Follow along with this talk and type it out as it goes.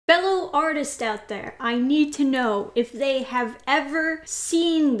artists out there, I need to know if they have ever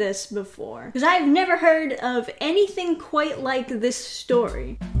seen this before, because I've never heard of anything quite like this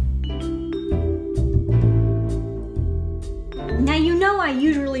story. Now, you know I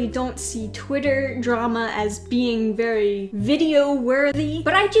usually don't see Twitter drama as being very video worthy,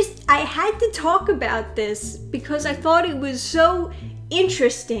 but I had to talk about this because I thought it was so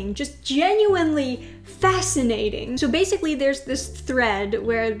interesting, just genuinely fascinating. So basically there's this thread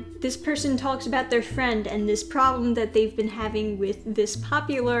where this person talks about their friend and this problem that they've been having with this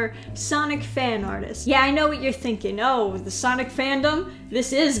popular Sonic fan artist. Yeah, I know what you're thinking. Oh, the Sonic fandom?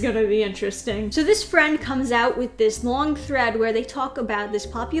 This is gonna be interesting. So this friend comes out with this long thread where they talk about this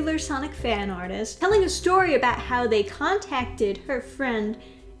popular Sonic fan artist, telling a story about how they contacted her friend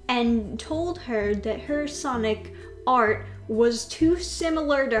and told her that her Sonic art was too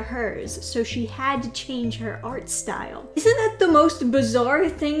similar to hers, so she had to change her art style. Isn't that the most bizarre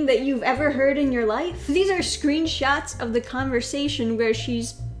thing that you've ever heard in your life? These are screenshots of the conversation where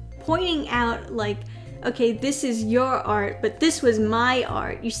she's pointing out, like, okay, this is your art, but this was my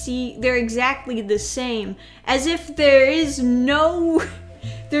art. You see, they're exactly the same. As if there's no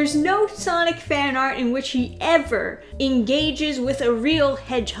Sonic fan art in which he ever engages with a real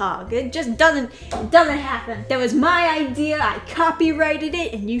hedgehog. It just doesn't happen. That was my idea, I copyrighted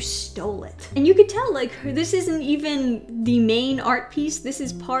it, and you stole it. And you could tell, like, this isn't even the main art piece, this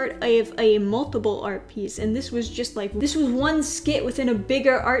is part of a multiple art piece, and this was just like, this was one skit within a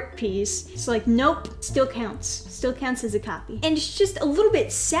bigger art piece. It's like, nope, still counts as a copy. And it's just a little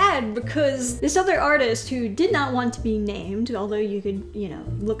bit sad because this other artist who did not want to be named, although you could, you know,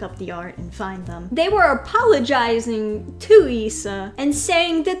 look up the art and find them, they were apologizing to Issa and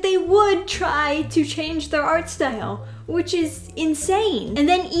saying that they would try to change their art style, which is insane. And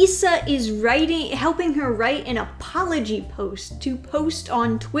then Issa is helping her write an apology post to post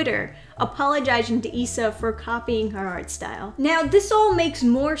on Twitter, apologizing to Issa for copying her art style. Now, this all makes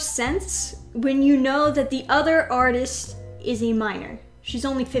more sense when you know that the other artist is a minor. She's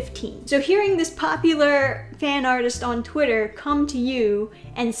only 15. So hearing this popular fan artist on Twitter come to you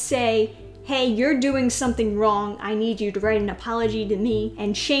and say, hey, you're doing something wrong, I need you to write an apology to me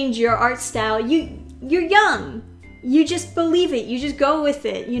and change your art style, you're young. You just believe it, you just go with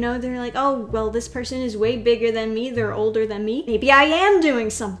it. You know, they're like, oh, well, this person is way bigger than me, they're older than me, maybe I am doing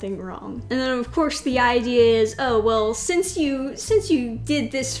something wrong. And then of course the idea is, oh, well, since you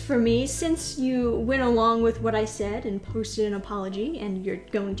did this for me, since you went along with what I said and posted an apology and you're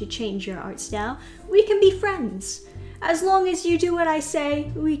going to change your art style, we can be friends. As long as you do what I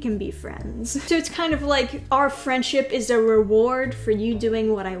say, we can be friends. So it's kind of like our friendship is a reward for you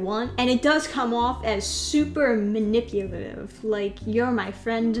doing what I want, and it does come off as super manipulative. Like, you're my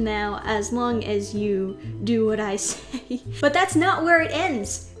friend now as long as you do what I say. But that's not where it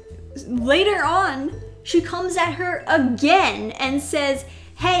ends. Later on, she comes at her again and says,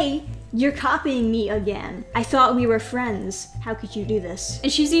 hey, you're copying me again. I thought we were friends. How could you do this? And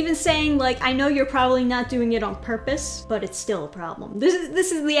she's even saying, like, I know you're probably not doing it on purpose, but it's still a problem. This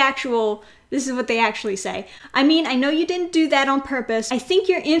is what they actually say. I mean, I know you didn't do that on purpose. I think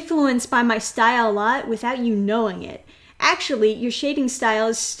you're influenced by my style a lot without you knowing it. Actually, your shading style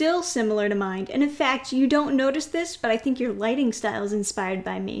is still similar to mine, and in fact, you don't notice this, but I think your lighting style is inspired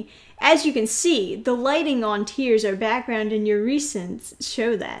by me. As you can see, the lighting on Tears, our background, and your recents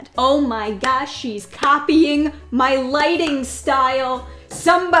show that. Oh my gosh, she's copying my lighting style!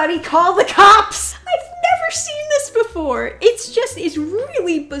 Somebody call the cops! I've never seen this before! It's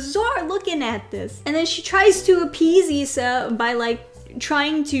really bizarre looking at this. And then she tries to appease Issa by, like,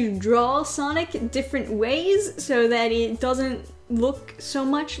 trying to draw Sonic different ways so that it doesn't look so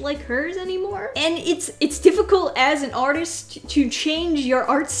much like hers anymore. And it's difficult as an artist to change your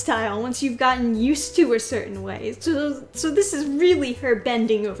art style once you've gotten used to a certain way. So this is really her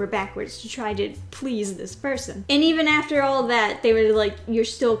bending over backwards to try to please this person. And even after all that, they were like, you're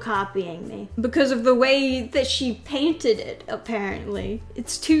still copying me. Because of the way that she painted it, apparently.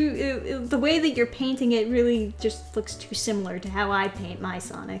 The way that you're painting it really just looks too similar to how I paint my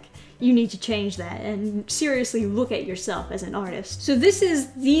Sonic. You need to change that and seriously look at yourself as an artist. So this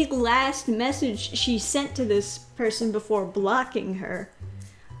is the last message she sent to this person before blocking her.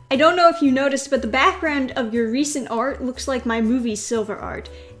 I don't know if you noticed, but the background of your recent art looks like my movie Silver Art.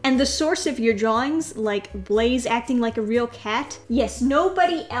 And the source of your drawings, like Blaze acting like a real cat, yes,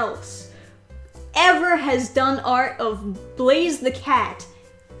 nobody else ever has done art of Blaze the cat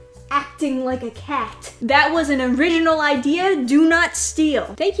acting like a cat. That was an original idea, do not steal.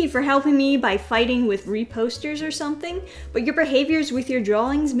 Thank you for helping me by fighting with reposters or something, but your behaviors with your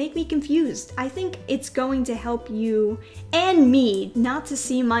drawings make me confused. I think it's going to help you and me not to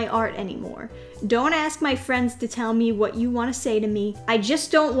see my art anymore. Don't ask my friends to tell me what you want to say to me. I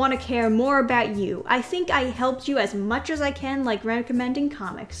just don't want to care more about you. I think I helped you as much as I can, like recommending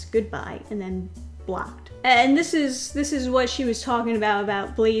comics. Goodbye. And then blocked. And this is what she was talking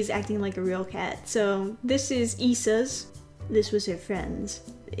about Blaze acting like a real cat. So this is Issa's. This was her friend's.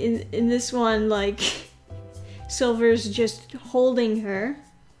 In this one, like, Silver's just holding her.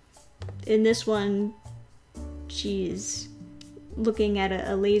 In this one, she's looking at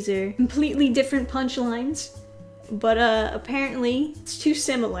a laser. Completely different punchlines, but apparently it's too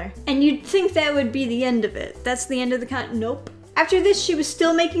similar. And you'd think that would be the end of it. That's the end of the nope. After this, she was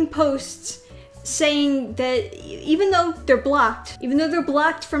still making posts saying that even though they're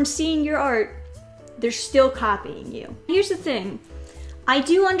blocked from seeing your art, they're still copying you. Here's the thing, I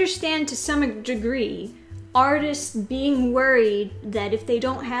do understand to some degree artists being worried that if they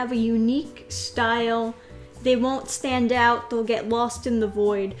don't have a unique style, they won't stand out, they'll get lost in the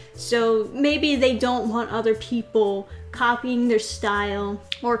void. So maybe they don't want other people copying their style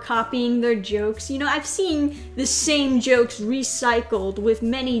or copying their jokes. You know, I've seen the same jokes recycled with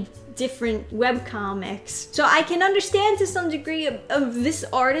many different webcomics. So I can understand to some degree of this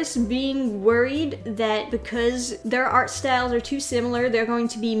artist being worried that because their art styles are too similar, they're going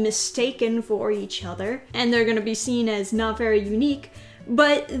to be mistaken for each other and they're going to be seen as not very unique.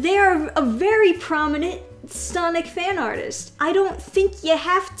 But they are a very prominent Sonic fan artist. I don't think you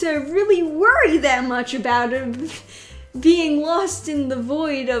have to really worry that much about it being lost in the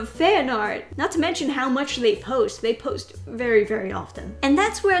void of fan art. Not to mention how much they post. They post very, very often. And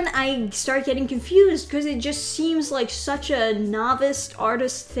that's when I start getting confused, because it just seems like such a novice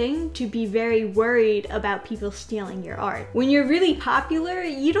artist thing to be very worried about people stealing your art. When you're really popular,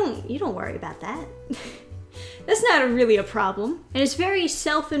 you don't worry about that. That's not really a problem. And it's very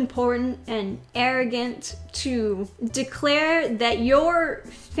self-important and arrogant to declare that your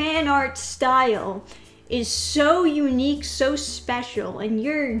fan art style is so unique, so special, and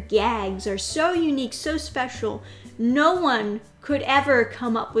your gags are so unique, so special, no one could ever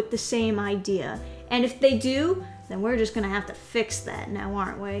come up with the same idea. And if they do, then we're just gonna have to fix that now,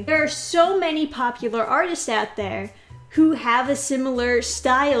 aren't we? There are so many popular artists out there who have a similar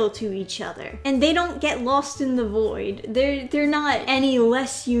style to each other, and they don't get lost in the void. They're not any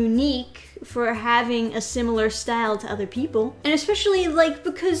less unique for having a similar style to other people. And especially, like,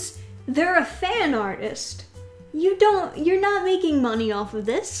 because they're a fan artist. You're not making money off of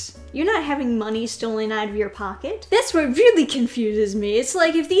this. You're not having money stolen out of your pocket. That's what really confuses me. It's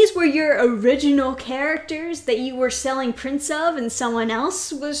like if these were your original characters that you were selling prints of and someone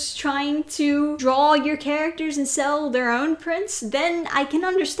else was trying to draw your characters and sell their own prints, then I can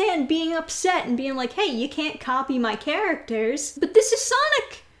understand being upset and being like, hey, you can't copy my characters. But this is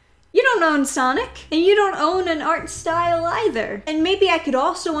Sonic. You don't own Sonic, and you don't own an art style either. And maybe I could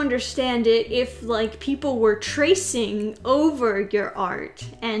also understand it if, like, people were tracing over your art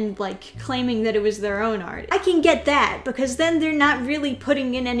and, like, claiming that it was their own art. I can get that, because then they're not really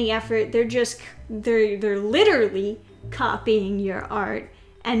putting in any effort. They're literally copying your art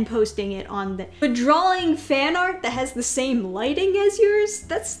and posting it on the... But drawing fan art that has the same lighting as yours,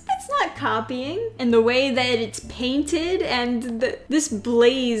 that's not copying. And the way that it's painted and this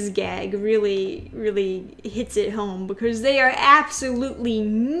Blaze gag really hits it home, because they are absolutely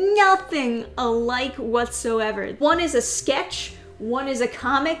nothing alike whatsoever. One is a sketch, one is a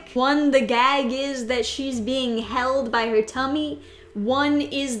comic, one the gag is that she's being held by her tummy, one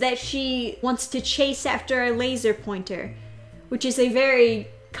is that she wants to chase after a laser pointer, which is a very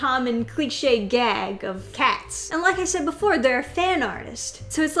common cliche gag of cats. And like I said before, they're a fan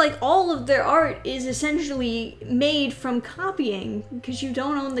artist. So it's like all of their art is essentially made from copying, because you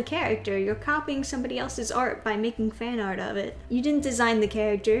don't own the character. You're copying somebody else's art by making fan art of it. You didn't design the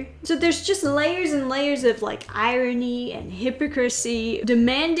character. So there's just layers and layers of, like, irony and hypocrisy,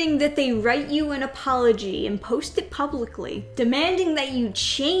 demanding that they write you an apology and post it publicly, demanding that you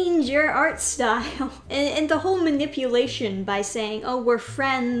change your art style, and the whole manipulation by saying, oh, we're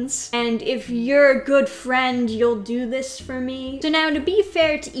friends, and if you're a good friend, you'll do this for me. So now, to be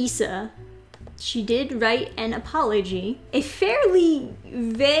fair to Issa, she did write an apology. A fairly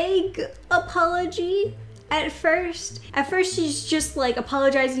vague apology at first. At first, she's just, like,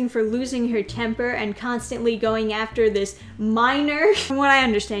 apologizing for losing her temper and constantly going after this minor. From what I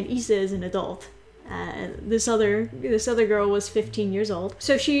understand, Issa is an adult. This other girl was 15 years old.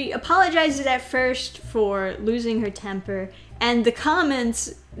 So she apologizes at first for losing her temper, and the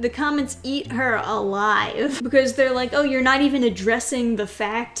comments the comments eat her alive because they're like, oh, you're not even addressing the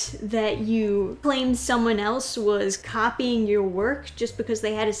fact that you claimed someone else was copying your work just because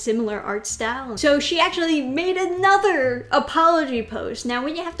they had a similar art style. So she actually made another apology post. Now,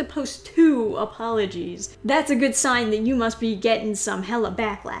 when you have to post 2 apologies, that's a good sign that you must be getting some hella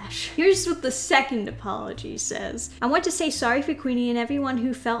backlash. Here's what the second apology says. I want to say sorry for Queenie and everyone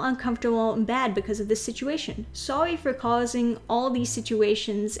who felt uncomfortable and bad because of this situation. Sorry for causing all these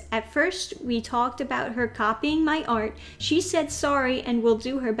situations. At first, we talked about her copying my art. She said sorry and will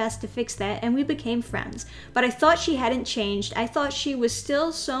do her best to fix that, and we became friends. But I thought she hadn't changed. I thought she was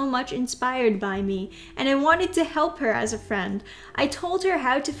still so much inspired by me, and I wanted to help her as a friend. I told her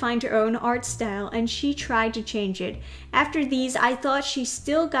how to find her own art style, and she tried to change it. After these, I thought she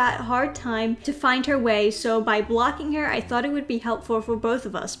still got a hard time to find her way, so by blocking her, I thought it would be helpful for both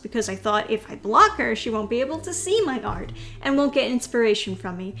of us, because I thought if I block her, she won't be able to see my art, and won't get inspiration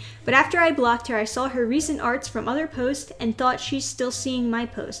from me. But after I blocked her, I saw her recent arts from other posts and thought she's still seeing my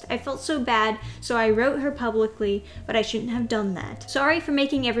post. I felt so bad, so I wrote her publicly, but I shouldn't have done that. Sorry for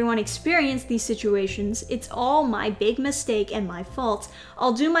making everyone experience these situations. It's all my big mistake and my fault.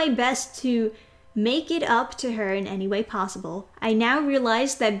 I'll do my best to make it up to her in any way possible. I now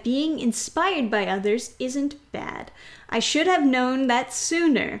realize that being inspired by others isn't bad. I should have known that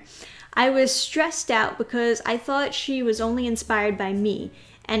sooner. I was stressed out because I thought she was only inspired by me,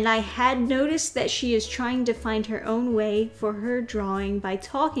 and I had noticed that she is trying to find her own way for her drawing by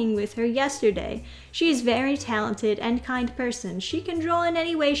talking with her yesterday. She is very talented and kind person. She can draw in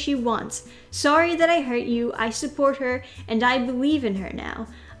any way she wants. Sorry that I hurt you. I support her and I believe in her now.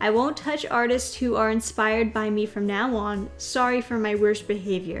 I won't touch artists who are inspired by me from now on. Sorry for my worst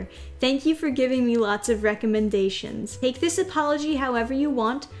behavior. Thank you for giving me lots of recommendations. Take this apology however you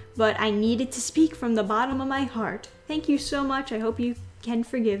want, but I needed to speak from the bottom of my heart. Thank you so much. I hope you can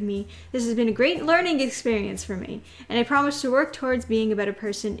forgive me. This has been a great learning experience for me, and I promise to work towards being a better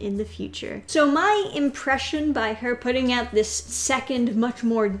person in the future. So my impression by her putting out this second, much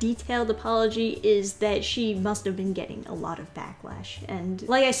more detailed apology is that she must have been getting a lot of backlash. And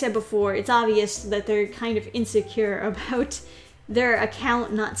like I said before, it's obvious that they're kind of insecure about their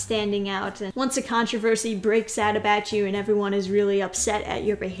account not standing out. And once a controversy breaks out about you and everyone is really upset at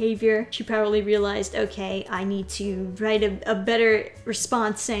your behavior, she probably realized, okay, I need to write a better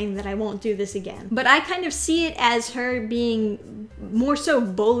response saying that I won't do this again. But I kind of see it as her being more so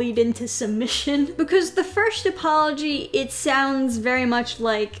bullied into submission, because the first apology, it sounds very much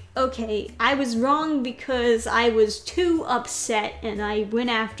like, okay, I was wrong because I was too upset and I went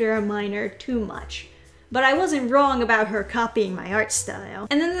after a minor too much. But I wasn't wrong about her copying my art style.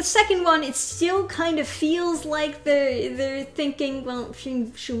 And then the second one, it still kind of feels like they're thinking, well,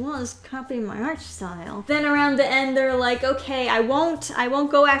 she was copying my art style. Then around the end, they're like, okay, I won't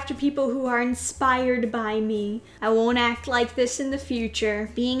go after people who are inspired by me. I won't act like this in the future.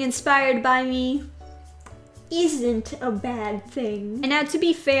 Being inspired by me isn't a bad thing. And now, to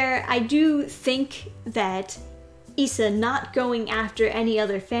be fair, I do think that Issa not going after any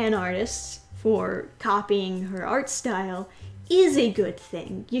other fan artists for copying her art style is a good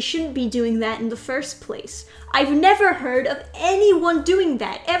thing. You shouldn't be doing that in the first place. I've never heard of anyone doing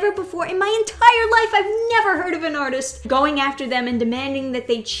that ever before in my entire life. I've never heard of an artist going after them and demanding that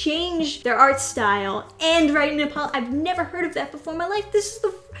they change their art style and writing an apology. I've never heard of that before in my life. This is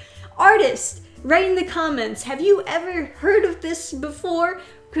the artist. Write in the comments, have you ever heard of this before?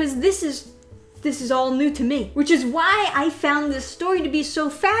 Because this is all new to me. Which is why I found this story to be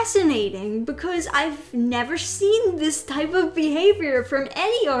so fascinating, because I've never seen this type of behavior from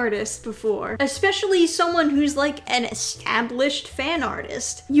any artist before. Especially someone who's like an established fan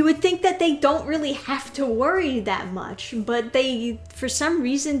artist. You would think that they don't really have to worry that much, but for some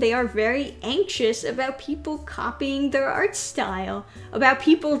reason, they are very anxious about people copying their art style, about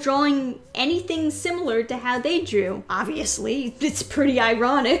people drawing anything similar to how they drew. Obviously, it's pretty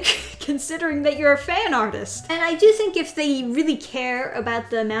ironic, considering that you're a fan artist. And I do think if they really care about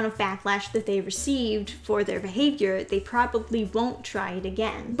the amount of backlash that they received for their behavior, they probably won't try it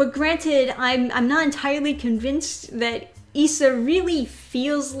again. But granted, I'm not entirely convinced that Issa really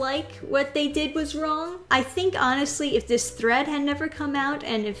feels like what they did was wrong. I think honestly, if this thread had never come out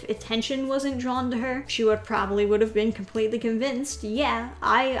and if attention wasn't drawn to her, she probably would have been completely convinced, yeah,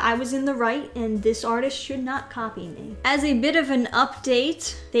 I was in the right and this artist should not copy me. As a bit of an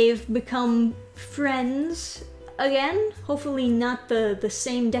update, they've become friends again. Hopefully not the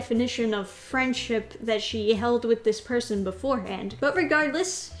same definition of friendship that she held with this person beforehand. But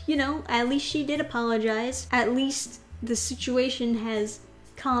regardless, you know, at least she did apologize. At least the situation has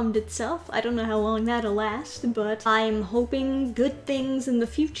calmed itself. I don't know how long that'll last, but I'm hoping good things in the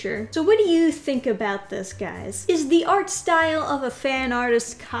future. So what do you think about this, guys? Is the art style of a fan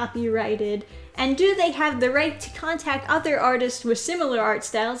artist copyrighted? And do they have the right to contact other artists with similar art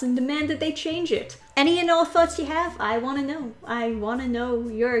styles and demand that they change it? Any and all thoughts you have? I want to know. I want to know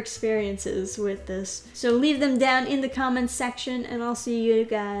your experiences with this. So leave them down in the comments section, and I'll see you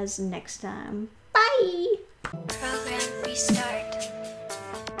guys next time. Bye! Program restart.